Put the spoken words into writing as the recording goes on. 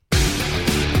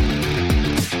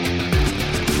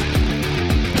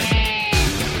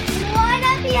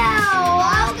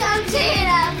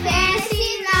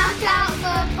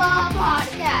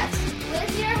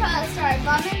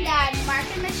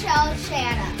call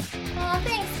Shanna. Oh,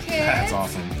 thanks, kid. That's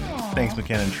awesome. Aw. Thanks,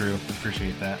 McKenna and True.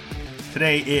 Appreciate that.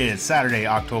 Today is Saturday,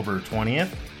 October 20th.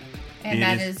 And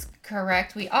that is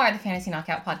correct. We are the Fantasy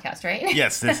Knockout Podcast, right?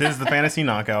 Yes, this is the Fantasy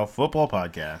Knockout Football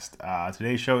Podcast.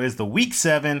 Today's show is the Week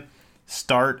 7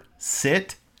 Start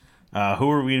Sit. Who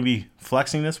are we going to be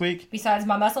flexing this week? Besides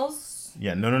my muscles?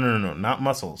 Yeah, no, not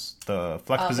muscles. The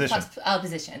flex position. The flex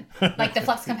position. Like the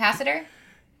flux capacitor?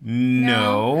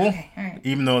 No. Okay, all right.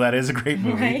 Even though that is a great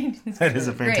movie. Right? That is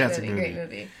a fantastic movie. Great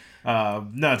movie.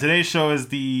 No, today's show is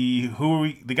the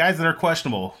guys that are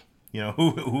questionable. You know, who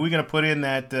are we going to put in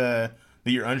that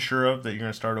you're unsure of, that you're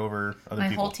going to start over other My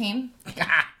people? whole team.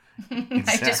 Exactly.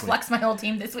 I just flexed my whole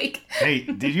team this week. Hey,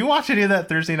 did you watch any of that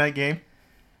Thursday night game?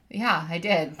 Yeah, I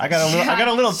did. I got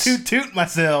a little toot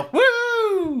myself.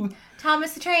 Woo!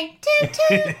 Thomas the Train. Toot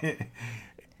toot.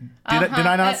 Did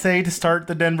I not say to start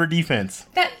the Denver defense?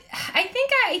 That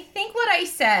I think what I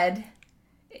said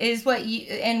is what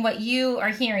you are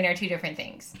hearing are two different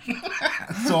things.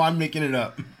 So I'm making it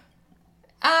up.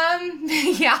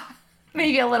 Yeah,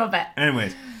 maybe a little bit.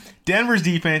 Anyways, Denver's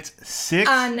defense, 6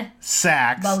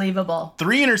 sacks, Believable.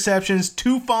 3 interceptions,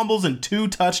 2 fumbles, and 2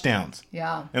 touchdowns.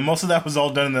 Yeah. And most of that was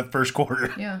all done in the first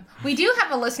quarter. Yeah. We do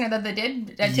have a listener that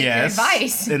did take your Yes,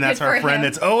 advice. and that's Good our for friend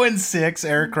him. that's 0-6,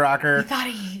 Eric Crocker.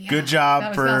 Good that job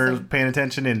was for awesome. paying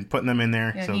attention and putting them in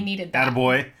there. Yeah, so, he needed that.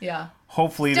 attaboy. Yeah.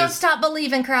 Hopefully Don't this. stop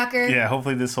believing, Crocker. Yeah,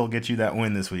 hopefully this will get you that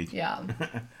win this week. Yeah.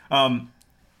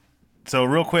 So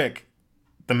real quick,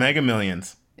 the Mega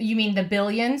Millions. You mean the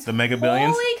billions? The Mega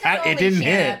Billions? Holy It didn't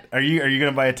Shanna. hit. Are you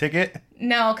gonna buy a ticket?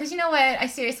 No, because you know what? I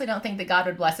seriously don't think that God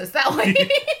would bless us that way.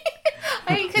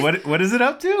 I mean, 'cause What is it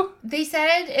up to? they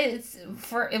said it's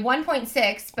for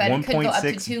 1.6, but it could go up to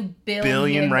 1.6 $2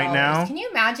 billion right now? Can you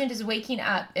imagine just waking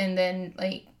up and then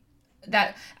like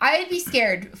that? I'd be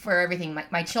scared for everything,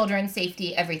 my children's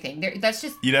safety, everything. That's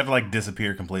just You'd have to like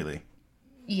disappear completely.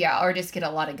 yeah, or just get a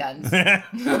lot of guns.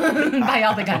 Buy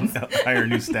all the guns. Hire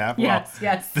new staff. Yes,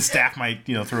 Well, yes. the staff might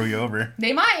throw you over.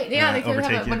 They might. Yeah, they could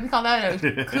overtake have you. what do we call that?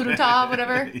 A coup d'etat,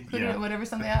 whatever. Yeah. Whatever,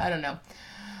 something. I don't know.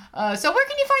 So where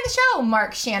can you find the show,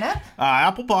 Mark Shanna?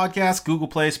 Apple Podcasts, Google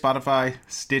Play, Spotify,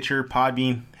 Stitcher,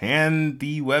 Podbean, and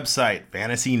the website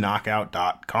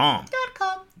fantasyknockout.com.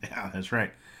 .com. Yeah, that's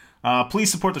right. Please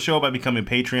support the show by becoming a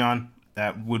Patreon.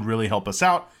 That would really help us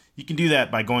out. You can do that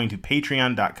by going to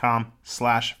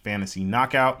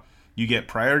patreon.com/fantasyknockout. You get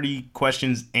priority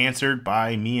questions answered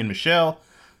by me and Michelle.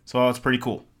 So it's pretty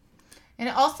cool. And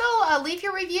also leave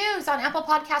your reviews on Apple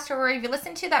Podcasts or wherever you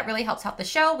listen to. That really helps out the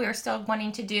show. We're still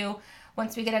wanting to do,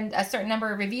 once we get a certain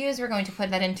number of reviews, we're going to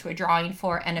put that into a drawing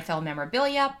for NFL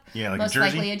memorabilia. Yeah, like most a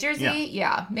jersey? likely a jersey. Yeah.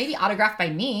 Yeah, maybe autographed by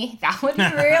me. That would be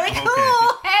really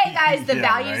cool. Hey guys, the Yeah,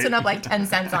 values right? went up like 10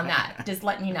 cents on that. Just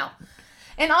letting you know.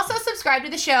 And also subscribe to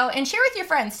the show and share with your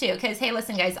friends too. Because, hey,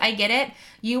 listen, guys, I get it.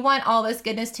 You want all this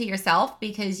goodness to yourself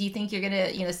because you think you're going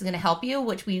to, this is going to help you,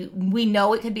 which we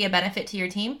know it could be a benefit to your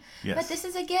team. Yes. But this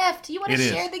is a gift. You want to It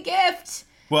is. share the gift.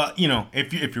 Well,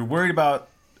 if you're worried about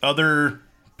other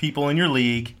people in your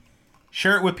league,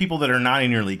 share it with people that are not in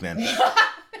your league then.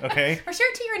 Okay? Or share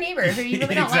it to your neighbor who you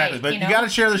really don't Exactly. like. But you got to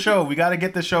share the show. We got to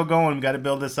get the show going. We got to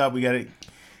build this up. We got to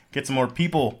get some more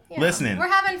people listening. We're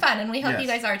having fun, and we hope Yes. you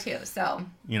guys are too. So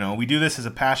We do this as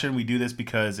a passion. We do this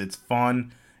because it's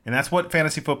fun. And that's what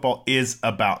fantasy football is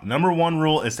about. Number one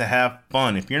rule is to have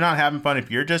fun. If you're not having fun,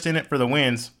 if you're just in it for the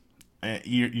wins,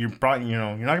 you're probably, you're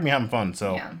not going to be having fun.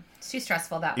 So yeah, it's too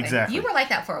stressful that way. Exactly. You were like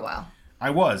that for a while.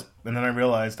 I was. And then I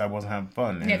realized I wasn't having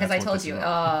fun. Yeah, because I told you,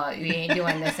 you ain't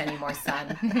doing this anymore,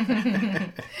 son.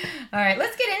 All right,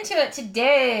 let's get into it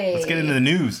today. Let's get into the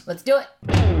news. Let's do it.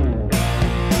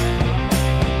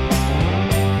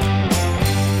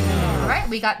 All right,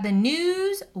 we got the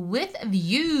news with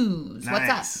views. What's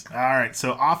Nice. up? All right.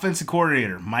 So offensive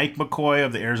coordinator Mike McCoy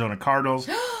of the Arizona Cardinals.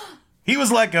 He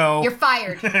was let go. You're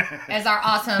fired, as our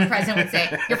awesome president would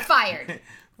say. You're fired.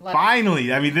 Love it.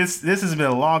 Finally. I mean, this has been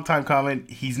a long time coming.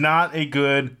 He's not a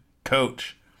good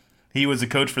coach. He was a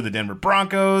coach for the Denver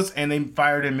Broncos, and they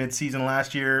fired him mid-season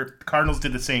last year. The Cardinals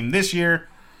did the same this year.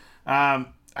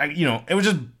 It was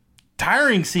just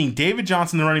tiring seeing David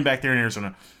Johnson, the running back there in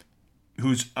Arizona,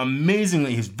 who's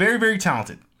he's very, very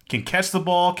talented, can catch the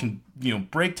ball, can,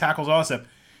 break tackles, all that stuff.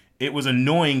 It was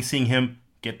annoying seeing him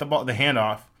get the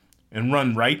handoff and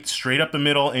run right straight up the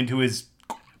middle into his,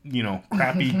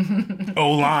 crappy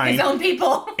O-line. His own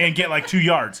people. And get like 2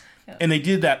 yards. And they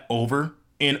did that over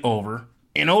and over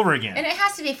and over again. And it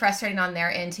has to be frustrating on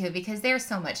their end too, because there's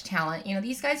so much talent. You know,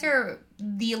 these guys are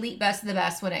the elite best of the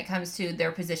best when it comes to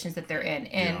their positions that they're in.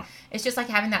 And it's just like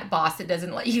having that boss that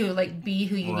doesn't let you like be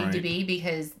who you need to be,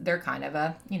 because they're kind of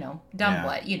a, dumb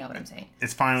butt. You know what I'm saying?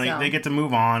 It's finally, they get to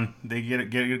move on. They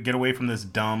get away from this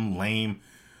dumb, lame,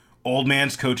 old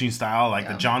man's coaching style, like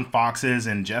the John Foxes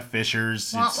and Jeff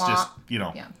Fishers. It's just,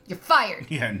 Yeah, you're fired.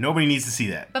 Yeah, nobody needs to see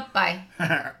that. Bye-bye.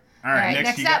 All right,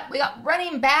 next up, we got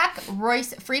running back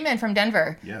Royce Freeman from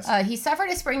Denver. Yes. He suffered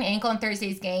a sprained ankle in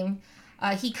Thursday's game.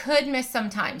 He could miss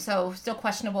some time, so still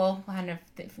questionable.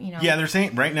 Yeah, they're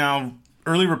saying right now,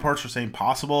 early reports are saying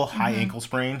possible high ankle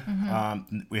sprain.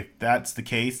 If that's the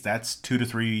case, that's 2 to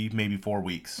 3, maybe 4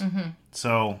 weeks.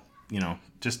 So,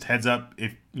 just heads up,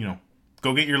 if,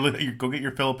 go get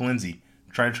your Phillip Lindsay.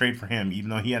 Try to trade for him. Even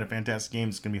though he had a fantastic game,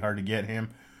 it's going to be hard to get him.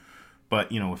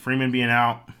 But, with Freeman being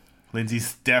out,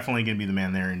 Lindsey's definitely going to be the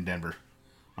man there in Denver.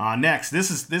 Next, this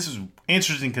is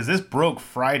interesting because this broke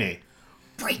Friday.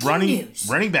 Breaking news.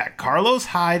 Running back Carlos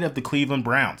Hyde of the Cleveland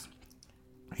Browns.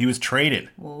 He was traded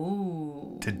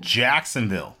to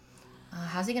Jacksonville.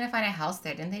 How's he going to find a house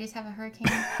there? Didn't they just have a hurricane?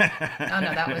 Oh,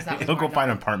 no, that was He'll go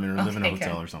find an apartment or live in a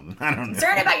hotel or something. I don't know.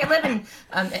 Concerned about your living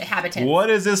habitat. What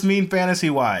does this mean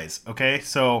fantasy-wise? Okay,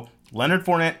 so Leonard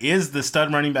Fournette is the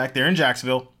stud running back there in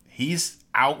Jacksonville. He's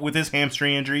out with his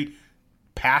hamstring injury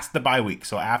past the bye week,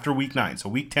 so after week 9. So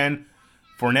week 10,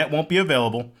 Fournette won't be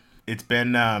available. It's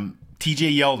been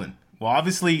TJ Yeldon. Well,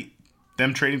 obviously,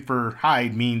 them trading for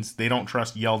Hyde means they don't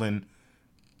trust Yeldon,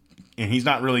 and he's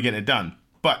not really getting it done.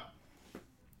 But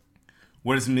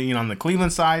what does it mean on the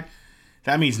Cleveland side?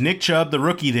 That means Nick Chubb, the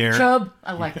rookie there. Chubb.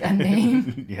 I like that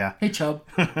name. Yeah. Hey, Chubb.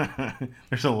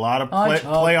 There's a lot of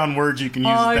play on words you can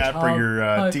use for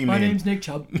your team name. My name's Nick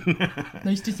Chubb.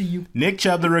 Nice to see you. Nick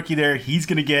Chubb, the rookie there, he's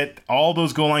going to get all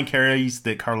those goal line carries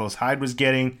that Carlos Hyde was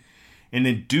getting. And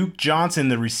then Duke Johnson,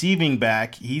 the receiving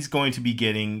back, he's going to be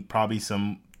getting probably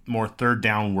some more third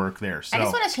down work there. So I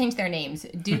just want to change their names.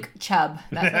 Duke Chubb.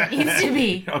 That's what it needs to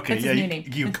be. Okay, that's his new name.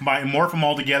 You combine morph them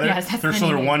all together. Yes, that's they're the so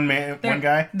new they're name. one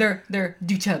guy. They're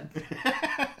Duke Chubb.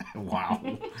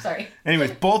 Wow. Sorry.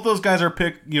 Anyways, both those guys are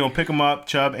pick them up,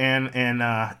 Chubb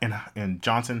and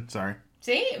Johnson. Sorry.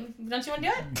 See, don't you want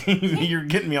to do it? You're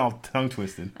getting me all tongue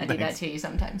twisted. I do that to you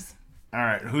sometimes. All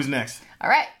right, who's next? All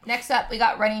right, next up, we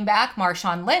got running back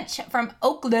Marshawn Lynch from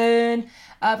Oakland.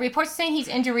 Reports saying he's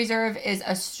injured reserve is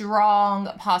a strong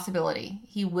possibility.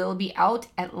 He will be out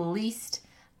at least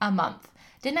a month.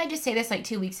 Didn't I just say this like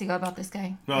 2 weeks ago about this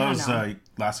guy? Well, that was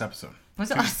last episode. Was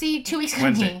it? See, 2 weeks ago.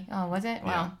 Wednesday. Oh, was it? Wow.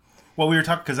 Yeah. Well, we were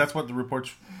talking because that's what the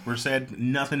reports were said.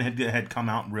 Nothing had come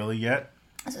out really yet.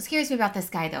 That's what scares me about this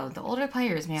guy, though. The older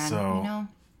players, man. So,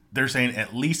 they're saying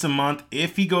at least a month.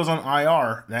 If he goes on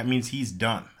IR, that means he's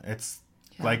done. It's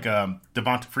like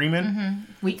Devonta Freeman.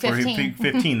 Week 15. Week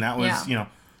 15. That was,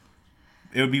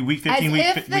 it would be week 15, week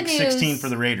 16 for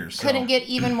the Raiders. So. Couldn't get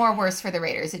even more worse for the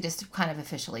Raiders. It just kind of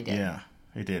officially did. Yeah,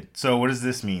 it did. So what does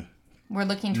this mean? We're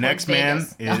looking towards Next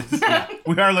Vegas. man is...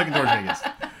 we are looking towards Vegas.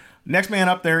 Next man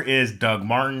up there is Doug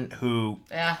Martin, who...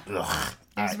 Yeah.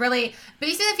 It's really...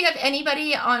 Basically, if you have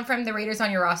anybody from the Raiders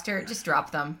on your roster, just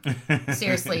drop them.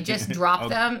 Seriously, just drop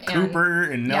them. Cooper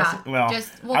and Nelson. Yeah,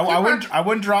 I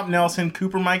wouldn't drop Nelson.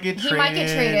 Cooper might get traded. He might get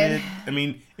traded. I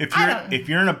mean, if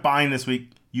you're in a bind this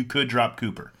week, you could drop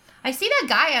Cooper. I see that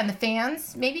guy on the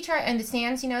fans. Maybe try in the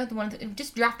stands. The one.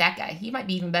 Just draft that guy. He might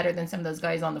be even better than some of those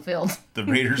guys on the field. The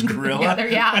Raiders gorilla.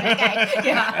 That guy.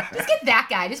 Yeah, just get that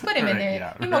guy. Just put him in there.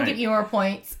 Yeah, he won't give you more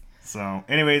points. So,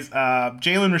 anyways,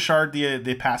 Jalen Richard,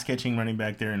 the pass catching running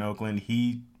back there in Oakland,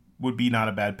 he would be not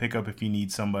a bad pickup if you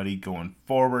need somebody going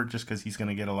forward, just because he's going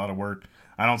to get a lot of work.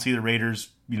 I don't see the Raiders,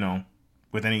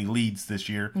 with any leads this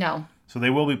year. No. So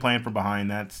they will be playing from behind.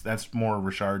 That's more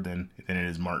Richard than it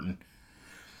is Martin.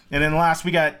 And then last,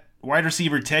 we got wide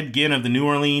receiver Ted Ginn of the New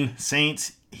Orleans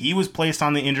Saints. He was placed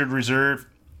on the injured reserve.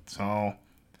 So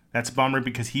that's a bummer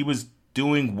because he was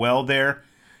doing well there.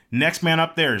 Next man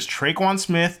up there is Traquan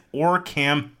Smith or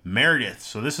Cam Meredith.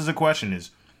 So this is a question.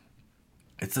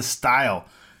 It's the style.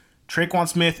 Traquan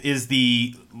Smith is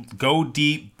the go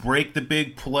deep, break the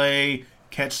big play,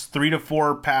 catch 3 to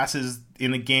 4 passes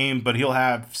in the game, but he'll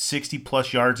have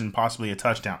 60-plus yards and possibly a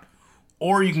touchdown.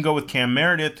 Or you can go with Cam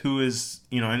Meredith, who is,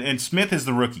 and Smith is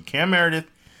the rookie. Cam Meredith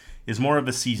is more of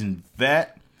a seasoned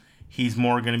vet. He's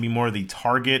going to be more of the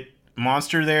target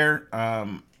monster there.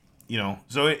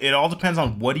 So it all depends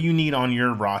on what do you need on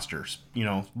your rosters.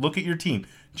 Look at your team.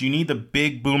 Do you need the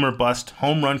big boomer bust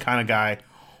home run kind of guy,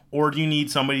 or do you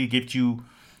need somebody to get you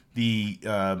the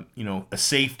a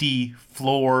safety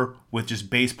floor with just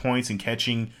base points and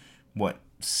catching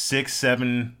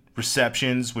 6-7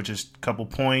 receptions, which is a couple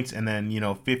points, and then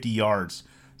 50 yards.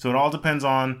 So it all depends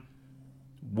on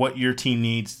what your team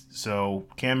needs. So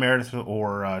Cam Meredith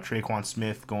or Traquan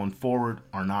Smith going forward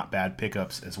are not bad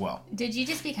pickups as well. Did you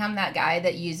just become that guy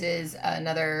that uses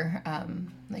another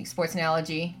sports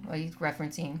analogy? What are you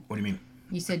referencing? What do you mean?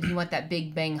 You said you want that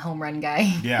big bang home run guy.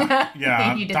 Yeah.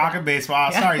 I'm talking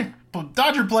baseball. Sorry,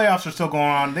 Dodger playoffs are still going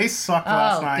on. They sucked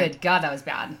last night. Oh, good God, that was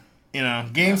bad.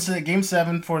 Game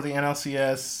 7 for the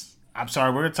NLCS. I'm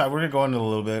sorry, we're gonna go into a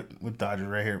little bit with Dodgers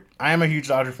right here. I am a huge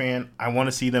Dodger fan. I want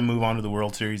to see them move on to the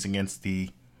World Series against the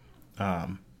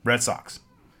Red Sox.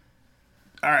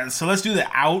 All right, so let's do the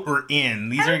out or in.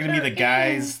 These are going to be the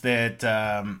guys that,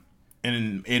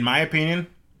 in my opinion,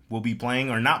 will be playing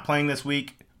or not playing this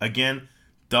week. Again,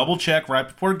 double check right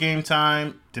before game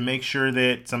time to make sure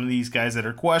that some of these guys that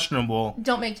are questionable.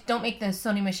 Don't make the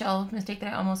Sony Michel mistake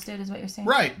that I almost did, is what you're saying.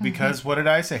 Right, because what did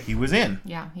I say? He was in.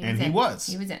 Yeah, he was.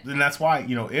 He was in. And that's why,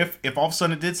 if all of a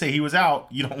sudden it did say he was out,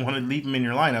 you don't want to leave him in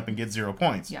your lineup and get 0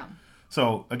 points. Yeah.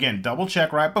 So, again, double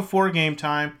check right before game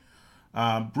time.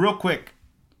 Real quick,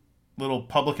 little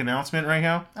public announcement right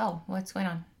now. Oh, what's going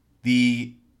on?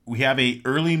 We have a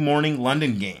early morning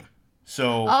London game.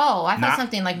 So I thought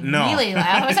something really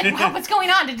loud. I was like, wow, what's going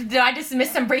on? Did I just miss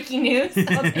some breaking news?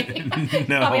 Okay.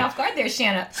 No. Caught me off guard there,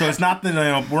 Shanna. So it's not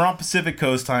we're on Pacific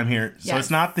Coast time here. So it's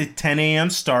not the 10 a.m.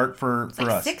 start for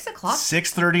us. 6 o'clock?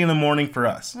 6:30 in the morning for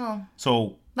us. Oh.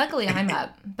 So luckily I'm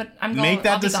up, but I'm going make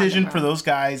that decision for those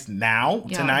guys now,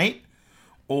 tonight,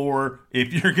 or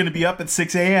if you're going to be up at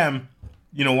 6 a.m.,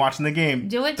 watching the game.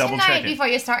 Do it tonight before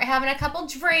you start having a couple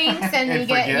drinks and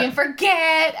you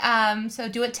forget. So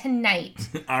do it tonight.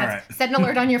 All right. Set an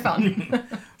alert on your phone.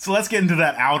 So let's get into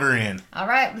that outer in. All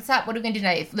right. What's up? What are we going to do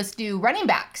tonight? Let's do running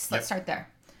backs. Let's start there.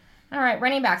 All right.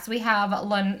 Running backs. We have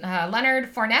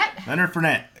Leonard Fournette. Leonard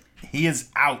Fournette. He is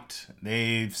out.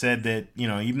 They've said that,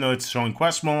 even though it's showing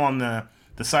questionable on the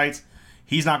sites,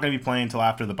 he's not going to be playing until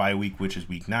after the bye week, which is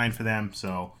week 9 for them.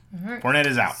 So Fournette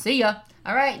is out. See ya.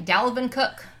 All right, Dalvin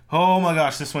Cook. Oh my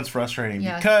gosh, this one's frustrating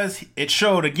because it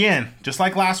showed again, just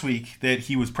like last week, that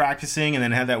he was practicing and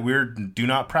then had that weird do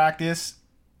not practice,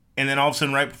 and then all of a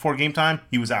sudden right before game time,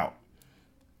 he was out.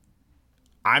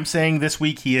 I'm saying this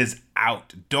week he is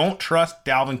out. Don't trust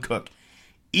Dalvin Cook.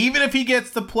 Even if he gets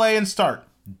the play and start,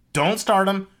 don't start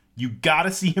him. You got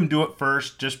to see him do it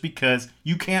first just because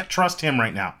you can't trust him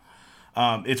right now.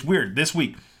 It's weird. This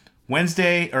week,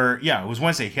 Wednesday, it was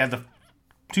Wednesday. He had the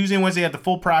Tuesday and Wednesday had the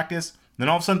full practice. Then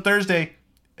all of a sudden Thursday,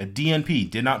 a DNP,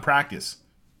 did not practice.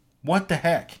 What the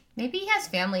heck? Maybe he has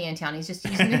family in town. He's just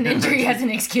using an injury as an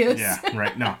excuse. Yeah,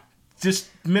 right. No. Just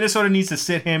Minnesota needs to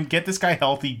sit him, get this guy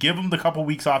healthy, give him the couple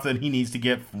weeks off that he needs to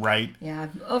get right. Yeah,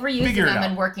 overusing him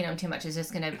and working him too much is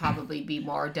just going to probably be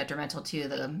more detrimental to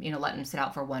the, letting him sit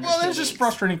out for 1 or 2 weeks. Well, it's just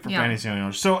frustrating for fantasy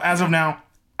owners. So as of now,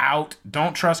 out.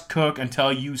 Don't trust Cook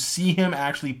until you see him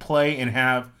actually play and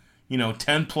have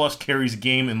 10 plus carries a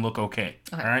game and look okay.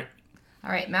 All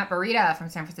right, Matt Breida from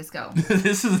San Francisco.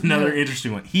 This is another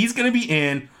interesting one. He's going to be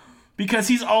in because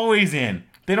he's always in.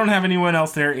 They don't have anyone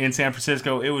else there in San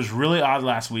Francisco. It was really odd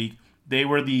last week. They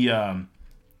were the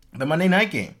Monday night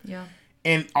game. Yeah.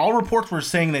 And all reports were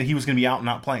saying that he was going to be out and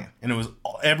not playing. And it was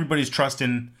everybody's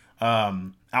trusting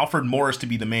Alfred Morris to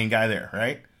be the main guy there,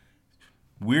 right?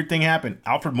 Weird thing happened.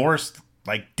 Alfred Morris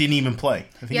didn't even play.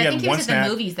 I think he was at the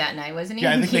movies that night, wasn't he?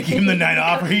 Yeah, I think they gave him the night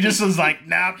off. Or he just was like,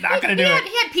 nah, not going to do it.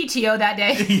 He had PTO that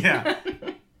day. Yeah.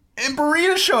 And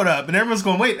Breida showed up, and everyone's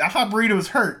going, wait, I thought Breida was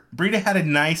hurt. Breida had a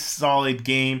nice, solid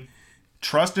game.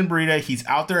 Trust in Breida. He's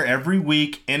out there every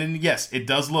week. And yes, it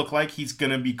does look like he's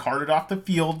going to be carted off the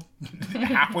field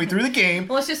halfway through the game.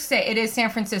 Well, let's just say it is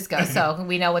San Francisco, so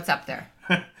we know what's up there.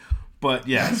 But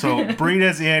yeah, so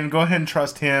Breida's in. Go ahead and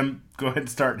trust him. Go ahead and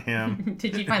start him.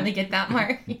 Did you finally get that,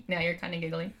 Mark? Now you're kind of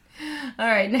giggling. All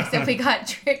right, next up we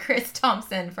got Chris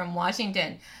Thompson from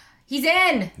Washington. He's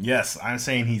in. Yes, I'm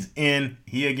saying he's in.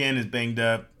 He again is banged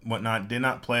up, whatnot. Did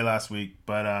not play last week,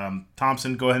 but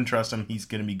Thompson, go ahead and trust him. He's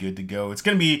going to be good to go. It's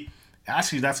going to be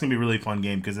that's going to be a really fun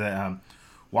game because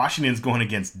Washington's going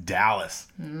against Dallas.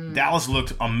 Dallas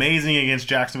looked amazing against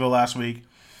Jacksonville last week.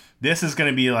 This is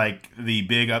going to be like the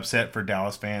big upset for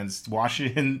Dallas fans.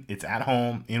 Washington, it's at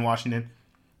home in Washington.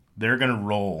 They're going to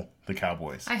roll the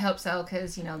Cowboys. I hope so,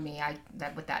 because me,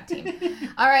 with that team.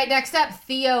 All right, next up,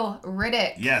 Theo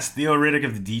Riddick. Yes, Theo Riddick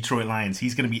of the Detroit Lions.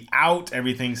 He's going to be out.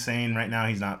 Everything's saying right now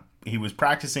he's not. He was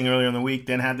practicing earlier in the week,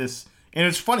 then had this. And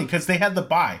it's funny because they had the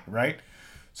bye, right?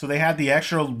 So they had the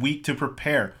extra week to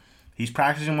prepare. He's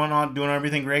practicing, whatnot, doing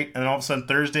everything great, and all of a sudden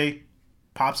Thursday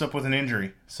pops up with an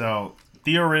injury. So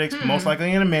Theo Riddick's most likely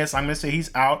going to miss. I'm going to say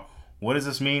he's out. What does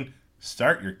this mean?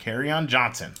 Start your Kerryon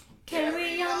Johnson.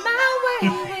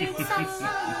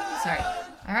 Sorry.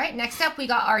 All right, next up, we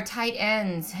got our tight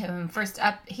ends. First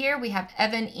up here, we have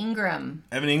Evan Ingram.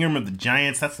 Evan Ingram of the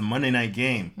Giants. That's the Monday night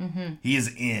game. Mm-hmm. He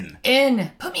is in.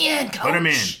 Put me in, coach. Put him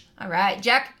in. All right,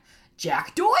 Jack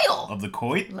Doyle. Of the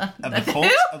Colts? Of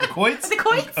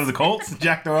the Colts?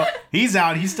 Jack Doyle. He's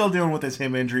out. He's still dealing with his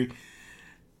hip injury.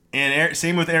 And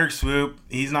same with Eric Swoop.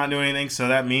 He's not doing anything, so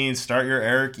that means start your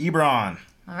Eric Ebron.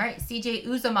 All right, CJ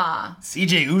Uzomah.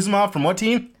 CJ Uzomah from what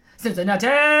team?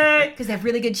 Cincinnati. Because they have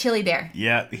really good chili there.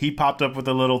 Yeah, he popped up with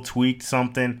a little tweaked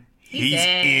something. He's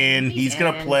in. He's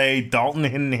going to play. Dalton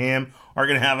and him are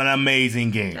going to have an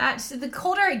amazing game. The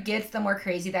colder it gets, the more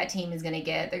crazy that team is going to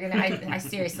get. They're going to.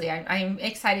 Seriously, I'm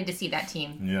excited to see that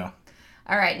team. Yeah.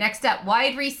 All right, next up,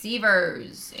 wide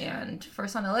receivers, and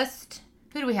first on the list,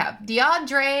 who do we have?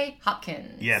 DeAndre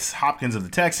Hopkins. Yes, Hopkins of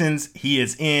the Texans. He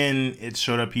is in. It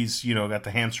showed up. He's got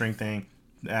the hamstring thing.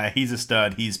 He's a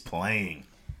stud. He's playing.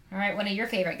 All right, one of your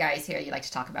favorite guys here you like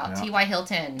to talk about, T.Y.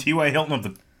 Hilton. T.Y. Hilton of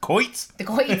the Colts? The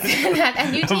Colts. That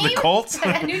new team? Of the Colts?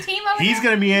 That new team over He's there?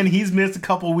 going to be in. He's missed a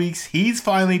couple weeks. He's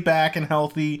finally back and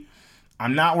healthy.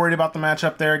 I'm not worried about the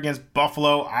matchup there against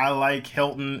Buffalo. I like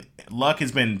Hilton. Luck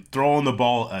has been throwing the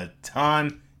ball a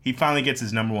ton. He finally gets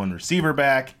his number one receiver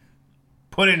back.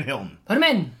 Put in Hilton. Put him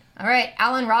in. All right,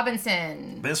 Allen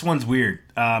Robinson. This one's weird.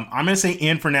 I'm going to say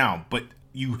in for now, but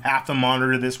you have to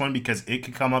monitor this one because it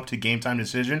could come up to game time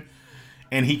decision,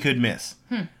 and he could miss.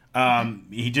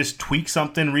 He just tweaked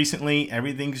something recently.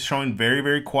 Everything's showing very,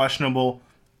 very questionable.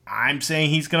 I'm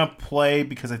saying he's going to play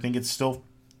because I think it's still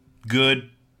good,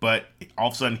 but all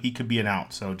of a sudden he could be an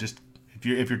out. So just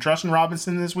if you're trusting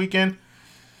Robinson this weekend,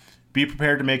 be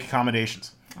prepared to make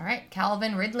accommodations. All right,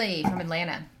 Calvin Ridley from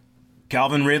Atlanta.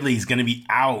 Calvin Ridley is going to be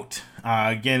out.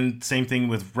 Again, same thing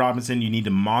with Robinson. You need to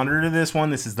monitor this one.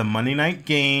 This is the Monday night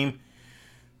game.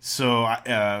 So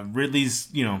Ridley's,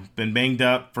 been banged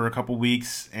up for a couple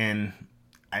weeks, and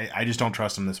I just don't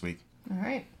trust him this week. All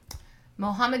right.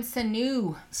 Mohamed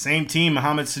Sanu. Same team,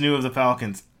 Mohamed Sanu of the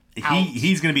Falcons.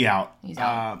 He's going to be out. He's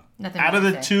out. Nothing out of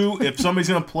the say. two, if somebody's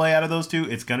going to play out of those two,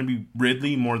 it's going to be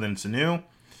Ridley more than Sanu.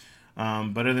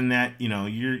 But other than that, you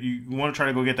want to try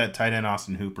to go get that tight end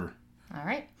Austin Hooper. All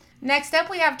right. Next up,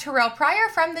 we have Terrell Pryor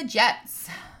from the Jets.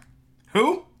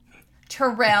 Who?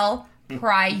 Terrell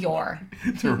Pryor.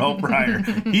 Terrell Pryor.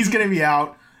 He's going to be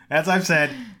out. As I've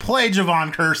said, play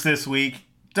Javon Curse this week.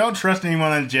 Don't trust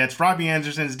anyone on the Jets. Robbie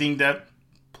Anderson's dinged up.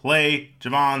 Play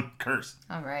Javon Curse.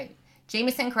 All right.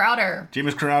 Jamison Crowder.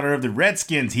 Jameis Crowder of the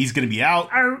Redskins. He's going to be out.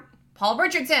 Paul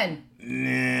Richardson.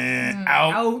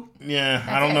 Out. Yeah,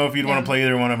 I don't know if you'd want to play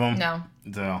either one of them. No.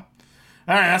 So, all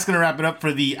right, that's going to wrap it up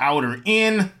for the out or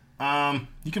in.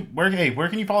 Where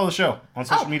can you follow the show on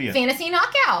social media? Fantasy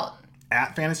Knockout.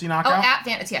 At Fantasy Knockout?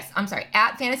 I'm sorry.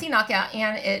 At Fantasy Knockout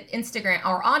and at Instagram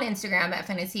or on Instagram at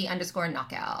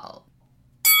Fantasy_Knockout.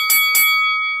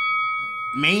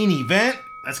 Main event.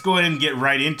 Let's go ahead and get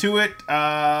right into it.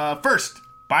 First,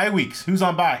 bye weeks. Who's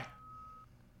on bye?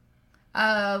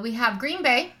 We have Green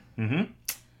Bay,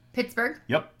 Pittsburgh,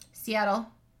 Yep, Seattle,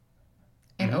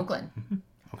 and Oakland.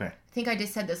 Okay. I think I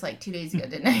just said this like 2 days ago,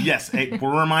 didn't I? Yes, hey,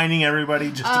 we're reminding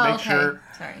everybody just to make sure.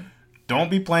 Sorry. Don't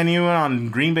be planning on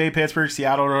Green Bay, Pittsburgh,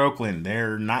 Seattle, or Oakland.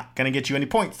 They're not going to get you any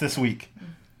points this week.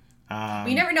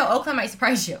 You never know. Oakland might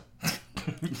surprise you.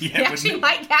 Yeah, they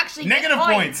might actually negative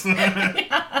get points.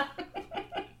 Yeah.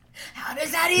 How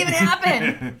does that even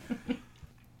happen?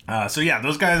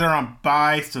 Those guys are on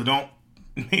bye, so don't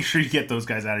make sure you get those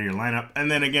guys out of your lineup. And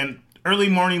then again, early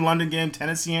morning London game,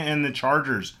 Tennessee and the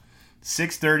Chargers,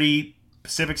 6:30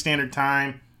 Pacific Standard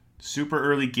Time, super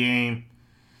early game.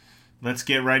 Let's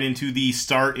get right into the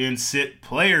start and sit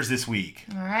players this week.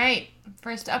 All right.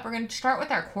 First up, we're going to start with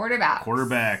our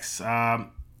quarterbacks. I'm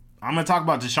going to talk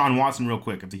about Deshaun Watson real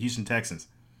quick of the Houston Texans.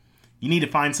 You need to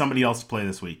find somebody else to play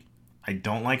this week. I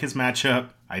don't like his matchup.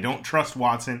 I don't trust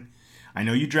Watson. I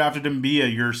know you drafted him to be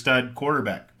your stud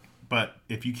quarterback, but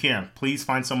if you can, please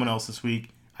find someone else this week.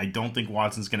 I don't think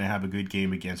Watson's going to have a good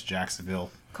game against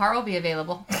Jacksonville. Carr will be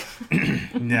available.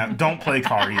 Yeah, don't play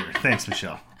Carr either. Thanks,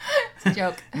 Michelle. It's a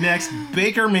joke. Next,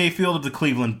 Baker Mayfield of the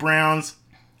Cleveland Browns.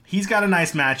 He's got a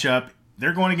nice matchup.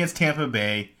 They're going against Tampa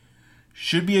Bay.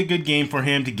 Should be a good game for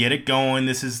him to get it going.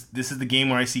 This is the game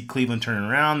where I see Cleveland turning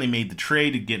around. They made the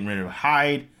trade to getting rid of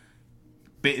Hyde.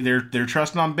 They're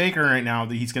trusting on Baker right now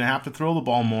that he's going to have to throw the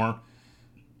ball more.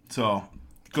 So,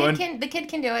 good. The kid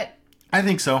can do it. I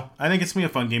think so. I think it's going to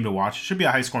be a fun game to watch. Should be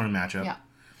a high-scoring matchup. Yeah.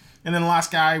 And then the last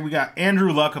guy, we got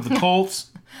Andrew Luck of the Colts.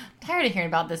 Tired of hearing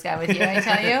about this guy with you, I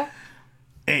tell you.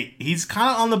 Hey, he's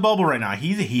kind of on the bubble right now.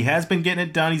 He has been getting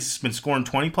it done. He's been scoring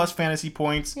 20-plus fantasy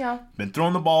points. Yeah. Been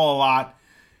throwing the ball a lot.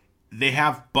 They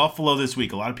have Buffalo this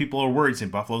week. A lot of people are worried,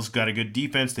 saying Buffalo's got a good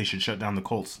defense. They should shut down the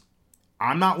Colts.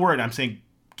 I'm not worried. I'm saying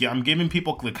I'm giving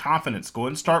people the confidence. Go ahead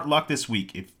and start Luck this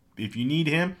week. If you need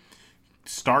him,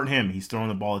 start him. He's throwing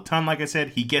the ball a ton, like I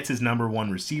said. He gets his number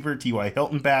one receiver, T.Y.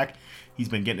 Hilton, back. He's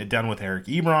been getting it done with Eric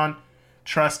Ebron.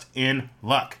 Trust in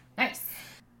Luck. Nice.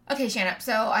 Okay, Shannon,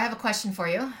 so I have a question for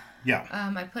you. Yeah.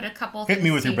 I put a couple Hit things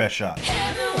me with your here. best shot. Threw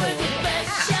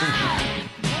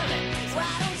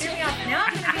me off. Now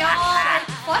I'm going to be all like,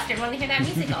 flustered wanting to hear that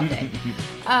music all day.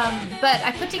 But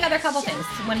I put together a couple things.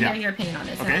 I want to hear your opinion on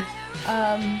this. Okay.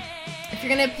 If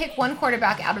you're going to pick one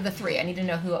quarterback out of the three, I need to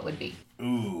know who it would be.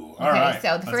 Ooh, all right. Okay,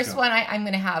 so the first one, I'm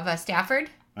going to have Stafford,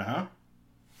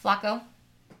 Flacco,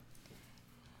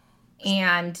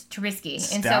 and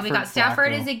Trubisky. And so we got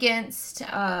Stafford Flacco. is against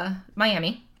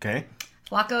Miami. Okay.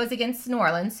 Flacco is against New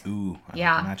Orleans. Ooh, I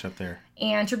Yeah. like the matchup there.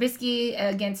 And Trubisky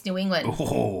against New England.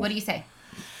 Oh. What do you say?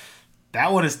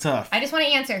 That one is tough. I just want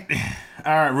to answer.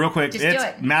 All right, real quick. Just it's do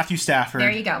it. Matthew Stafford. There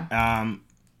you go.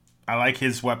 I like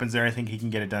his weapons there. I think he can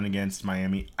get it done against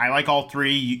Miami. I like all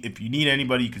three. If you need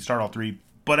anybody, you can start all three.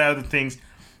 But out of the things,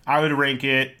 I would rank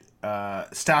it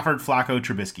Stafford, Flacco,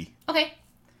 Trubisky. Okay.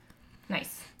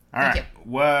 Nice. All Thank right.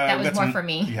 you. That was more for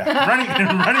me. Yeah.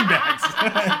 running backs.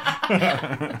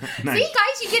 Nice. See,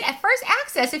 guys, you get first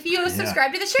access if you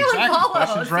subscribe to the show and Exactly. follow.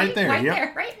 Questions See? right there. Right Yep.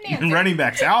 there. Right in the answer. Running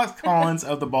backs. Alex Collins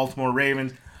of the Baltimore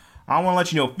Ravens. I want to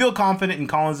let you know, feel confident in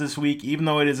Collins this week, even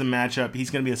though it is a matchup. He's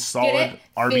going to be a solid Get it?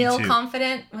 RB2. Feel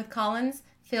confident with Collins?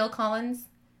 Phil Collins?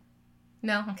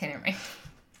 No? Okay, never mind.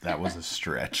 That was a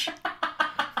stretch.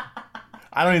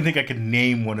 I don't even think I could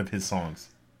name one of his songs.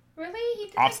 Really? He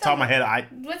did Off the top of my head,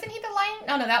 Wasn't he the Lion?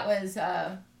 Oh, no, that was...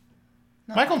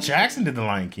 Michael Jackson did The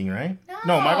Lion King, right?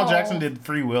 No, Michael Jackson did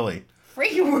Free Willy.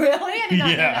 Free Willy? I did not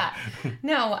know Yeah. that.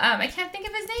 No, I can't think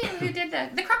of his name. Who did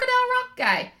the Crocodile Rock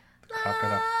guy?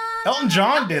 Crocodile. Elton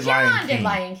John did Lion King.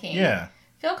 Lion King. Yeah.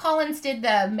 Phil Collins did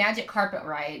the magic carpet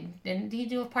ride. Didn't he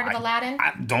do a part of Aladdin?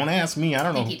 Don't ask me. I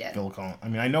don't know think he did. Phil Collins. I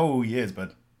mean, I know who he is,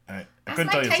 but I That's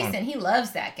couldn't tell Mike you the Tyson. song. He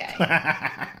loves that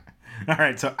guy. All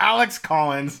right, so Alex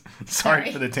Collins. Sorry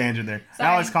Sorry. for the tangent there. Sorry.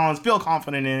 Alex Collins, feel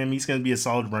confident in him. He's going to be a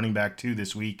solid running back too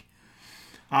this week.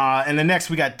 And then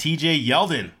next we got TJ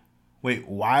Yeldon. Wait,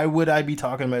 why would I be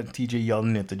talking about TJ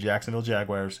Yeldon if the Jacksonville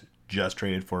Jaguars just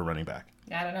traded for a running back?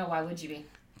 I don't know. Why would you be?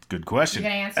 Good question.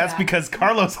 You're gonna answer That's that. because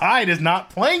Carlos Hyde is not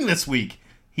playing this week.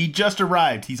 He just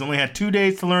arrived. He's only had 2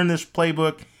 days to learn this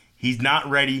playbook. He's not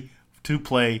ready to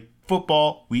play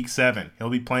football week 7. He'll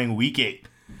be playing week 8.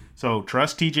 So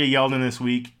trust TJ Yeldon this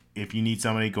week. If you need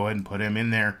somebody, go ahead and put him in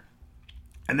there.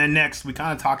 And then next, we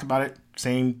kind of talked about it,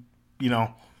 same,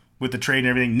 with the trade and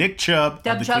everything. Nick Chubb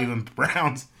of the Chubb. Cleveland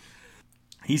Browns.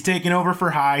 He's taking over for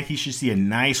Hyde. He should see a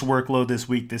nice workload this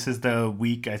week. This is the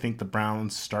week I think the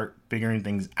Browns start figuring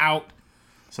things out.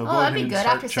 So go Oh, ahead that'd be and good.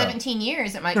 start After Chubb. 17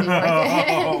 years, it might be worth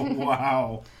Oh, it.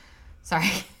 wow. Sorry.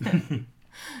 And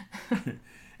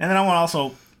then I want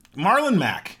also Marlon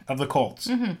Mack of the Colts.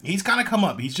 Mm-hmm. He's kind of come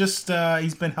up. He's just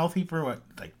he's been healthy for what,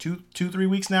 like 3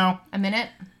 weeks now. A minute?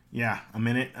 Yeah, a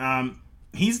minute.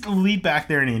 He's the lead back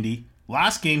there in Indy.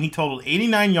 Last game he totaled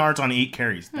 89 yards on 8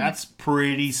 carries. That's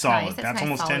pretty solid. Nice. That's That's nice,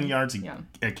 almost solid. 10 yards Yeah.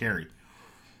 a carry.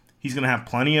 He's going to have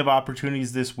plenty of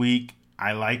opportunities this week.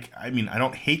 I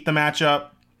don't hate the matchup.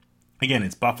 Again,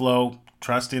 it's Buffalo.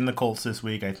 Trust in the Colts this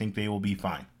week. I think they will be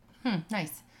fine.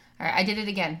 Nice. All right, I did it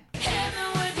again.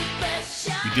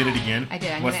 You did it again? I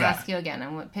did. I'm What's going to that? ask you again.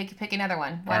 I'm going to pick another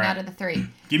one. One right. out of the 3.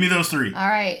 Give me those 3. All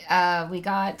right. We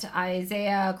got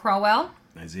Isaiah Crowell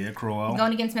Isaiah Crowell.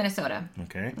 going against Minnesota.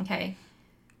 Okay. Okay.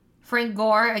 Frank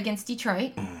Gore against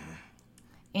Detroit.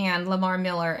 And Lamar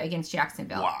Miller against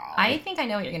Jacksonville. Wow. I think I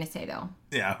know what you're going to say, though.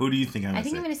 Yeah, who do you think I'm I going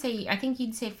think to say? I'm going to say, I think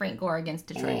you'd say Frank Gore against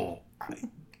Detroit. Oh,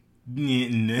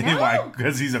 why?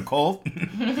 Because he's a Colt?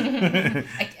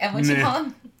 What'd you call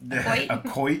him? A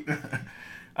Coit?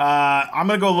 I'm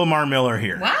going to go Lamar Miller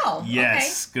here. Wow.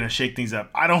 Yes, going to shake things up.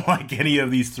 I don't like any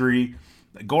of these 3.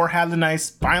 Gore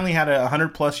finally had a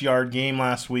 100-plus yard game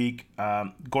last week.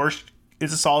 Gore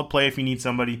is a solid play if you need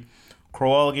somebody.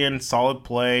 Crowell, again, solid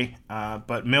play.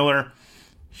 But Miller,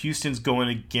 Houston's going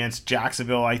against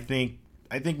Jacksonville. I think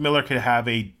Miller could have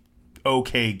a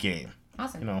okay game.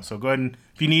 Awesome. So go ahead and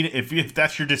if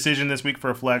that's your decision this week for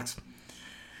a flex,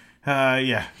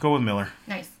 go with Miller.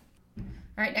 Nice.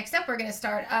 All right, next up, we're going to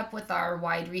start up with our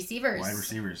wide receivers. Wide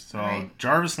receivers. So right.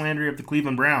 Jarvis Landry of the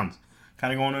Cleveland Browns,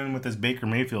 kind of going in with this Baker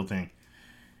Mayfield thing.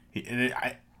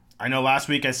 I know last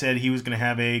week I said he was going to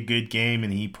have a good game,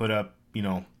 and he put up,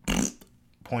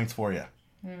 points for you.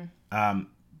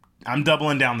 I'm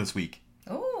doubling down this week.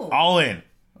 Ooh. All in.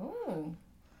 Ooh.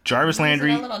 Jarvis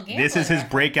Landry, a little gambler this is his there.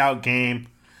 breakout game.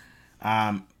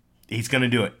 He's going to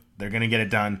do it. They're going to get it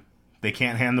done. They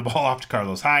can't hand the ball off to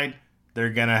Carlos Hyde.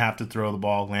 They're going to have to throw the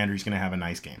ball. Landry's going to have a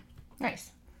nice game.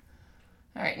 Nice.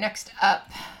 All right, next up.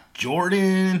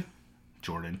 Jordan.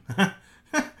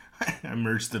 I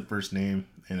merged the first name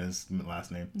and his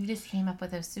last name. You just came up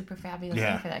with a super fabulous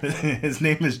name for that Yeah. kid. His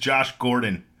name is Josh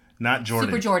Gordon, not Jordan.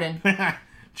 Super Jordan.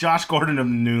 Josh Gordon of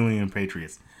the New England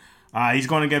Patriots. He's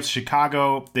going against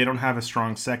Chicago. They don't have a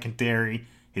strong secondary.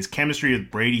 His chemistry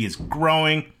with Brady is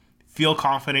growing. Feel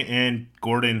confident in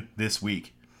Gordon this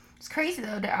week. It's crazy,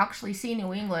 though, to actually see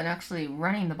New England actually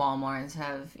running the ball more and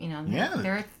have,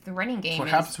 the running game. That's what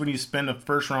happens when you spend a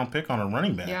first-round pick on a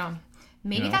running back. Yeah.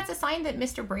 Maybe that's a sign that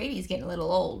Mr. Brady's getting a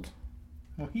little old.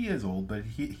 Well, he is old, but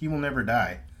he will never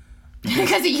die.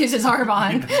 Because he uses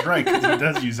Arbonne. That's right, because he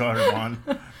does use Arbonne.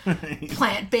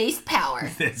 Plant-based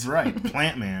power. That's right,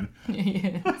 Plant Man.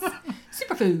 Yes.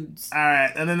 Superfoods. All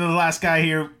right, and then the last guy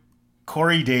here,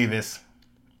 Corey Davis.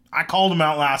 I called him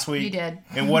out last week. You did.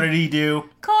 And what did he do?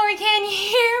 Corey, can you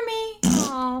hear me?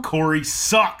 Oh. Corey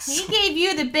sucks. He gave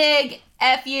you the big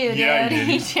F you, dude. Yeah,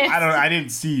 he He did. I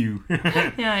didn't see you.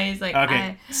 Yeah, he's like,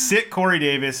 Okay, sit Corey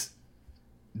Davis.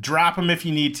 Drop him if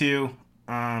you need to.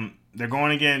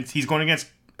 He's going against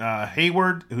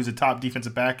Hayward, who's a top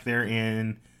defensive back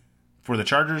there for the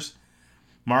Chargers.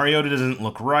 Mariota doesn't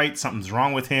look right. Something's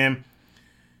wrong with him.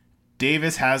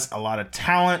 Davis has a lot of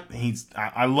talent.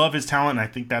 I love his talent, and I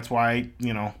think that's why,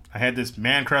 I had this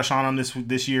man crush on him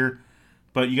this year.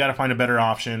 But you got to find a better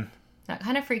option. That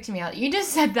kind of freaked me out. You just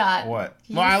said that. What?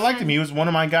 Well, I liked him. He was one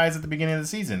of my guys at the beginning of the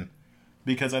season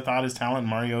because I thought his talent,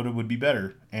 Mariota, would be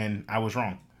better, and I was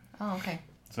wrong. Oh, okay.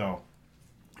 So,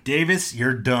 Davis,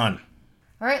 you're done.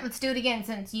 All right, let's do it again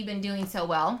since you've been doing so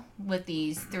well with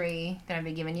these three that I've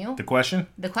been giving you. The question?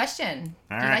 The question.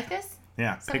 All do you right. like this?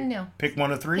 Yeah. Something new. Pick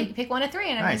one of three? Pick one of three,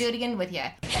 and I'm going to do it again with you.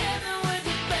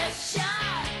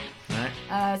 All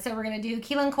right. So we're going to do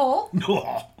Keelan Cole.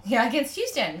 Yeah, against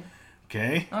Houston.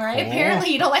 Okay. All right. Cool.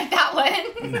 Apparently you don't like that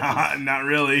one. Not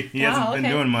really. He hasn't been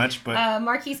doing much, but...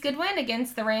 Marquise Goodwin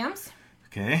against the Rams.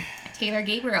 Okay. Taylor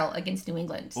Gabriel against New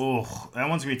England. Oh, that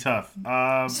one's going to be tough.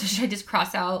 So should I just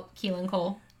cross out Keelan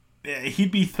Cole?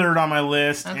 He'd be third on my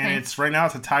list, Okay. and right now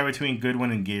it's a tie between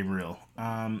Goodwin and Gabriel.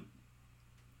 I'm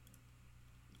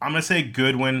going to say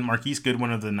Goodwin, Marquise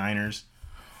Goodwin of the Niners.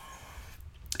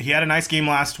 He had a nice game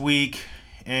last week,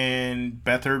 and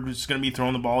Beathard was going to be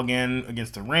throwing the ball again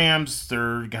against the Rams.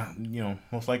 They're,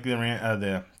 most likely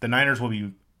the Niners will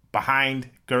be behind.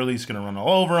 Gurley's going to run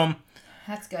all over them.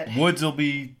 That's good. Woods will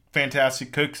be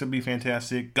fantastic. Cooks will be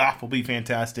fantastic. Goff will be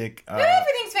fantastic.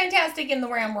 Everything's fantastic in the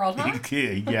Ram world, huh?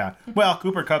 Yeah. Well,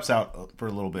 Cooper Kupp's out for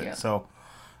a little bit. Yeah. So,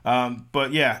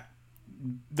 but yeah,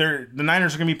 the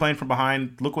Niners are going to be playing from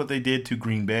behind. Look what they did to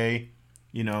Green Bay.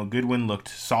 Goodwin looked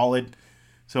solid.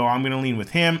 So I'm going to lean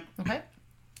with him. Okay.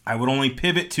 I would only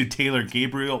pivot to Taylor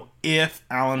Gabriel if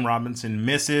Allen Robinson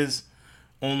misses.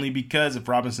 Only because if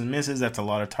Robinson misses, that's a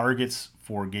lot of targets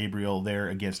for Gabriel there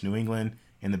against New England.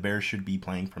 And the Bears should be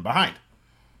playing from behind.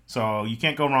 So you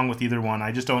can't go wrong with either one.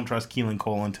 I just don't trust Keelan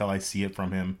Cole until I see it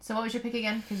from him. So what was your pick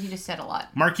again? Because you just said a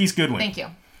lot. Marquise Goodwin. Thank you.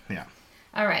 Yeah.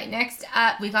 All right. Next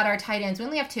up, we got our tight ends. We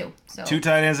only have two. So 2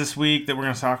 tight ends this week that we're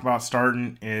going to talk about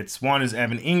starting. One is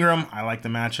Evan Ingram. I like the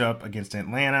matchup against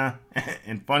Atlanta.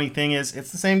 And funny thing is,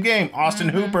 it's the same game. Austin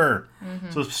Hooper.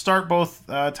 So start both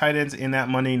tight ends in that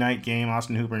Monday night game.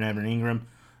 Austin Hooper and Evan Ingram.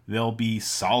 They'll be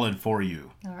solid for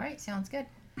you. All right. Sounds good.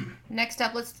 Next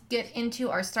up, let's get into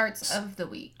our starts of the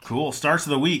week. Cool. Starts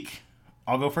of the week.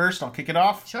 I'll go first. I'll kick it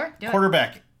off. Sure. Do it.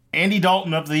 Quarterback. Andy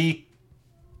Dalton of the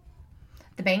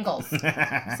Bengals.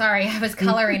 Sorry, I was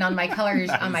coloring on my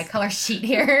color sheet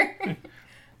here.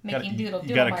 Making doodle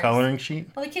You got a marks. coloring sheet?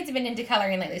 Well, the kids have been into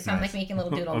coloring lately, so I'm like making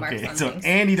little doodle marks on so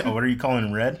things. what are you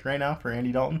calling red right now for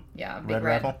Andy Dalton? Yeah, big Red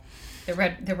red. Rifle?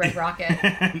 The red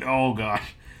rocket. Oh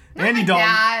gosh. Not Andy like Dalton.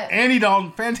 that. Andy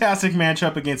Dalton, fantastic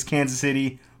matchup against Kansas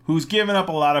City, who's given up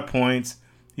a lot of points.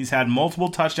 He's had multiple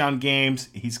touchdown games.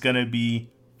 He's going to be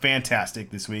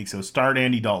fantastic this week. So start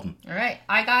Andy Dalton. All right,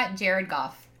 I got Jared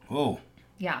Goff. Whoa.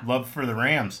 Yeah. Love for the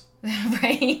Rams.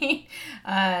 Right. He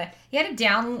had a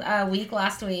down week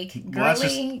last week.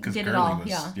 Gurley did it all.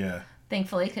 Yeah.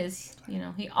 Thankfully, because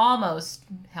he almost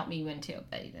helped me win too,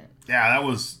 but he didn't. Yeah, that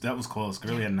was close.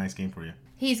 Gurley had a nice game for you.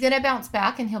 He's gonna bounce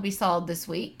back and he'll be solid this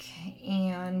week,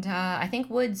 and I think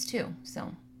Woods too.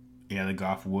 So. Yeah, the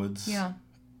Goff Woods. Yeah.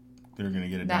 They're gonna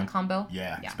get it that done. combo.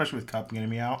 Yeah, especially with Kupp going to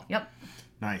be out. Yep.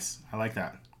 Nice. I like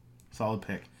that. Solid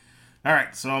pick. All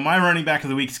right, so my running back of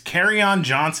the week is Kerryon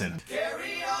Johnson.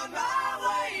 Carry on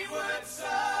my wayward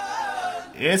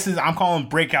son. I'm calling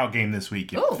breakout game this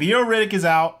week. If Ooh. Theo Riddick is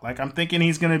out, like I'm thinking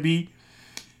he's going to be,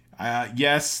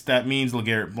 Yes, that means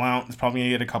LeGarrette Blount is probably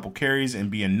going to get a couple carries and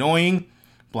be annoying.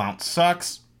 Blount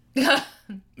sucks.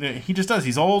 He just does.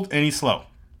 He's old and he's slow.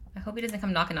 I hope he doesn't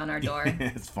come knocking on our door.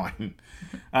 It's fine.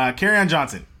 Kerryon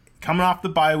Johnson, coming off the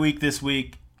bye week this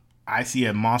week, I see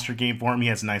a monster game for him. He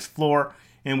has a nice floor.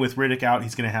 And with Riddick out,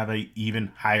 he's going to have an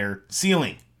even higher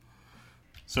ceiling.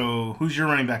 So, who's your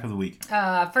running back of the week?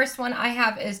 First one I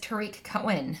have is Tariq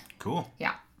Cohen. Cool.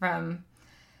 Yeah, from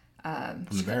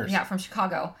the Bears. Yeah, from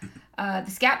Chicago. The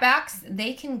Scat Backs,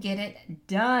 they can get it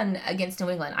done against New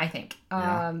England, I think.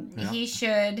 Yeah. He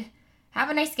should have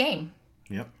a nice game.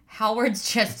 Yep.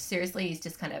 Howard's just, seriously, he's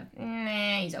just kind of,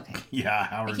 he's okay. Yeah,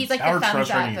 Howard. He's like Howard's the thumbs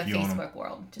up frustrating of if you own him. Facebook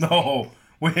world. Just No.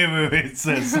 Wait. It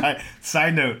says,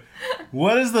 side note.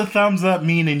 What does the thumbs up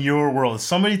mean in your world? If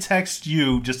somebody texts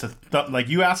you just like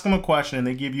you ask them a question and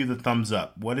they give you the thumbs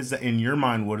up. What is that in your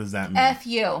mind? What does that mean? F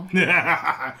you.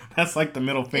 That's like the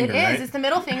middle finger, It is. right? It's the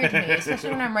middle finger to me, especially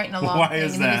when I'm writing a long Why thing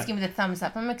is and they that? just give me the thumbs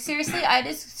up. I'm like, seriously? I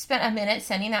just spent a minute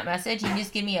sending that message and you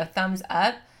just give me a thumbs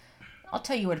up? I'll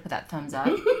tell you where to put that thumbs up.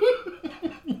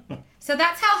 So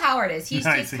that's how Howard is. He's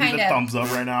Nice. just kind He's a of thumbs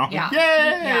up right now. Yeah. Yay!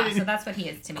 Yeah, so that's what he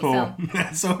is to me. Cool.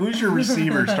 So So who's your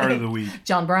receiver start of the week?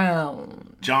 John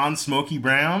Brown. John Smokey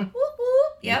Brown? Whoop,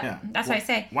 whoop. Yep. Yeah. That's what I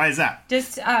say. Why is that?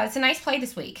 Just it's a nice play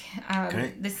this week.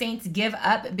 Okay. The Saints give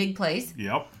up big plays,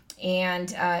 Yep.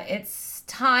 and it's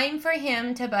time for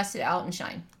him to bust it out and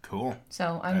shine. Cool.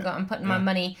 So I'm putting my yeah.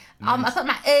 money. I put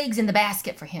my eggs in the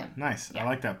basket for him. Nice. Yeah. I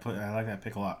like that. I like that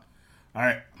pick a lot. All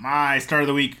right. My start of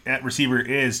the week at receiver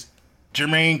is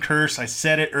Jermaine Kearse. I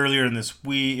said it earlier in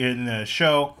the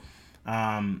show.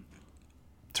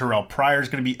 Terrell Pryor's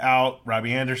going to be out.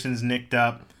 Robbie Anderson's nicked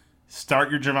up. Start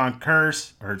your Jermaine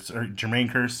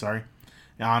Kearse. Sorry.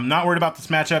 I'm not worried about this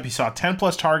matchup. He saw 10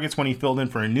 plus targets when he filled in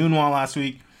for a Noonwall last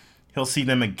week. He'll see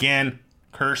them again.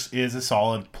 Kearse is a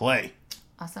solid play.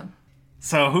 Awesome.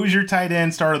 So who's your tight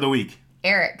end start of the week?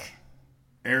 Eric.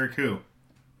 Eric who?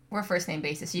 We're first name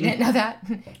basis. You didn't know that?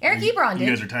 Eric Ebron did.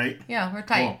 You guys are tight? Yeah, we're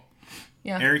tight. Cool.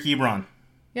 Yeah. Eric Ebron.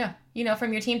 Yeah. You know,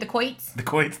 from your team, the Coits. The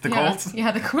Colts? The Yeah. Colts?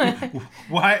 Yeah, the Coits.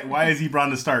 Why is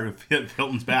Ebron to start if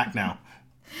Hilton's back now?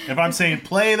 If I'm saying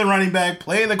play the running back,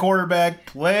 play the quarterback,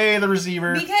 play the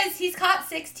receiver. Because he's caught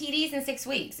 6 TDs in 6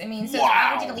 weeks. I mean, so Wow. they're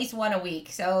averaging at least one a week.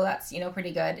 So that's,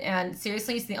 pretty good. And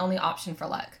seriously, it's the only option for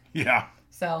Luck. Yeah.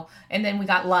 So, and then we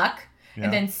got Luck. Yeah.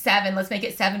 And then 7. Let's make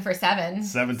it 7 for 7.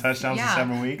 7 touchdowns in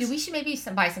 7 weeks. Dude, we should maybe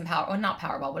buy some power. Well, not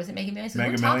Powerball. What is it? Mega Millions?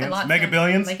 Mega We're talking Millions? lots Mega of-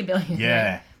 Billions? Mega Billions.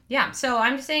 Yeah. Right? Yeah. So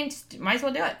I'm just saying, might as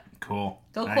well do it. Cool.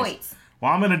 Go Nice. Coits.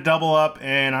 Well, I'm going to double up,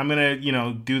 and I'm going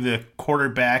to, do the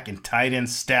quarterback and tight end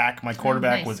stack. My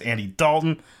quarterback nice. was Andy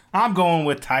Dalton. I'm going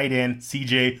with tight end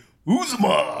CJ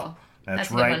Uzomah. That's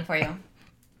a good right. one for you.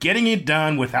 Getting it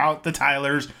done without the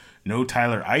Tylers. No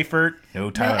Tyler Eifert.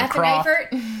 No Tyler no Croft.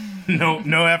 effort.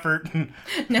 No effort.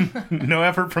 No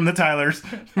effort from the Tylers.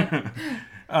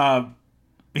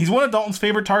 He's one of Dalton's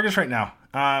favorite targets right now.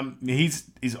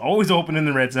 He's always open in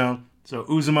the red zone. So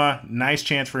Uzomah, nice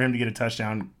chance for him to get a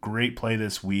touchdown. Great play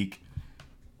this week.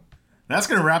 That's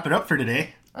gonna wrap it up for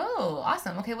today. Oh,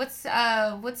 awesome. Okay, what's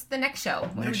the next show?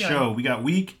 What Next are we doing? show, we got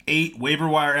week 8 waiver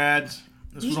wire ads.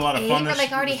 This was a lot of fun. We're this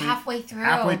like already week. halfway through.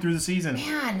 Halfway through the season.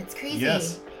 Man, it's crazy.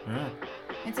 Yes. Yeah.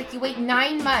 It's like you wait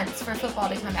 9 months for football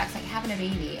to come back. It's like having a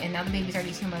baby, and now the baby's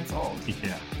already 2 months old,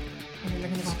 Yeah. and then they're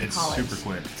gonna go off to It's college. super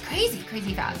quick. It's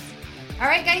crazy fast. All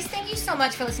right, guys, thank you so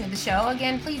much for listening to the show.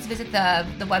 Again, please visit the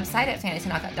website at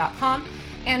fantasyknockout.com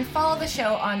and follow the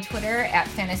show on Twitter at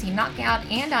Fantasy Knockout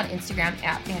and on Instagram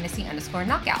at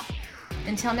fantasy_knockout.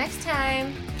 Until next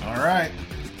time, All right.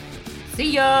 see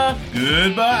ya.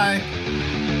 Goodbye.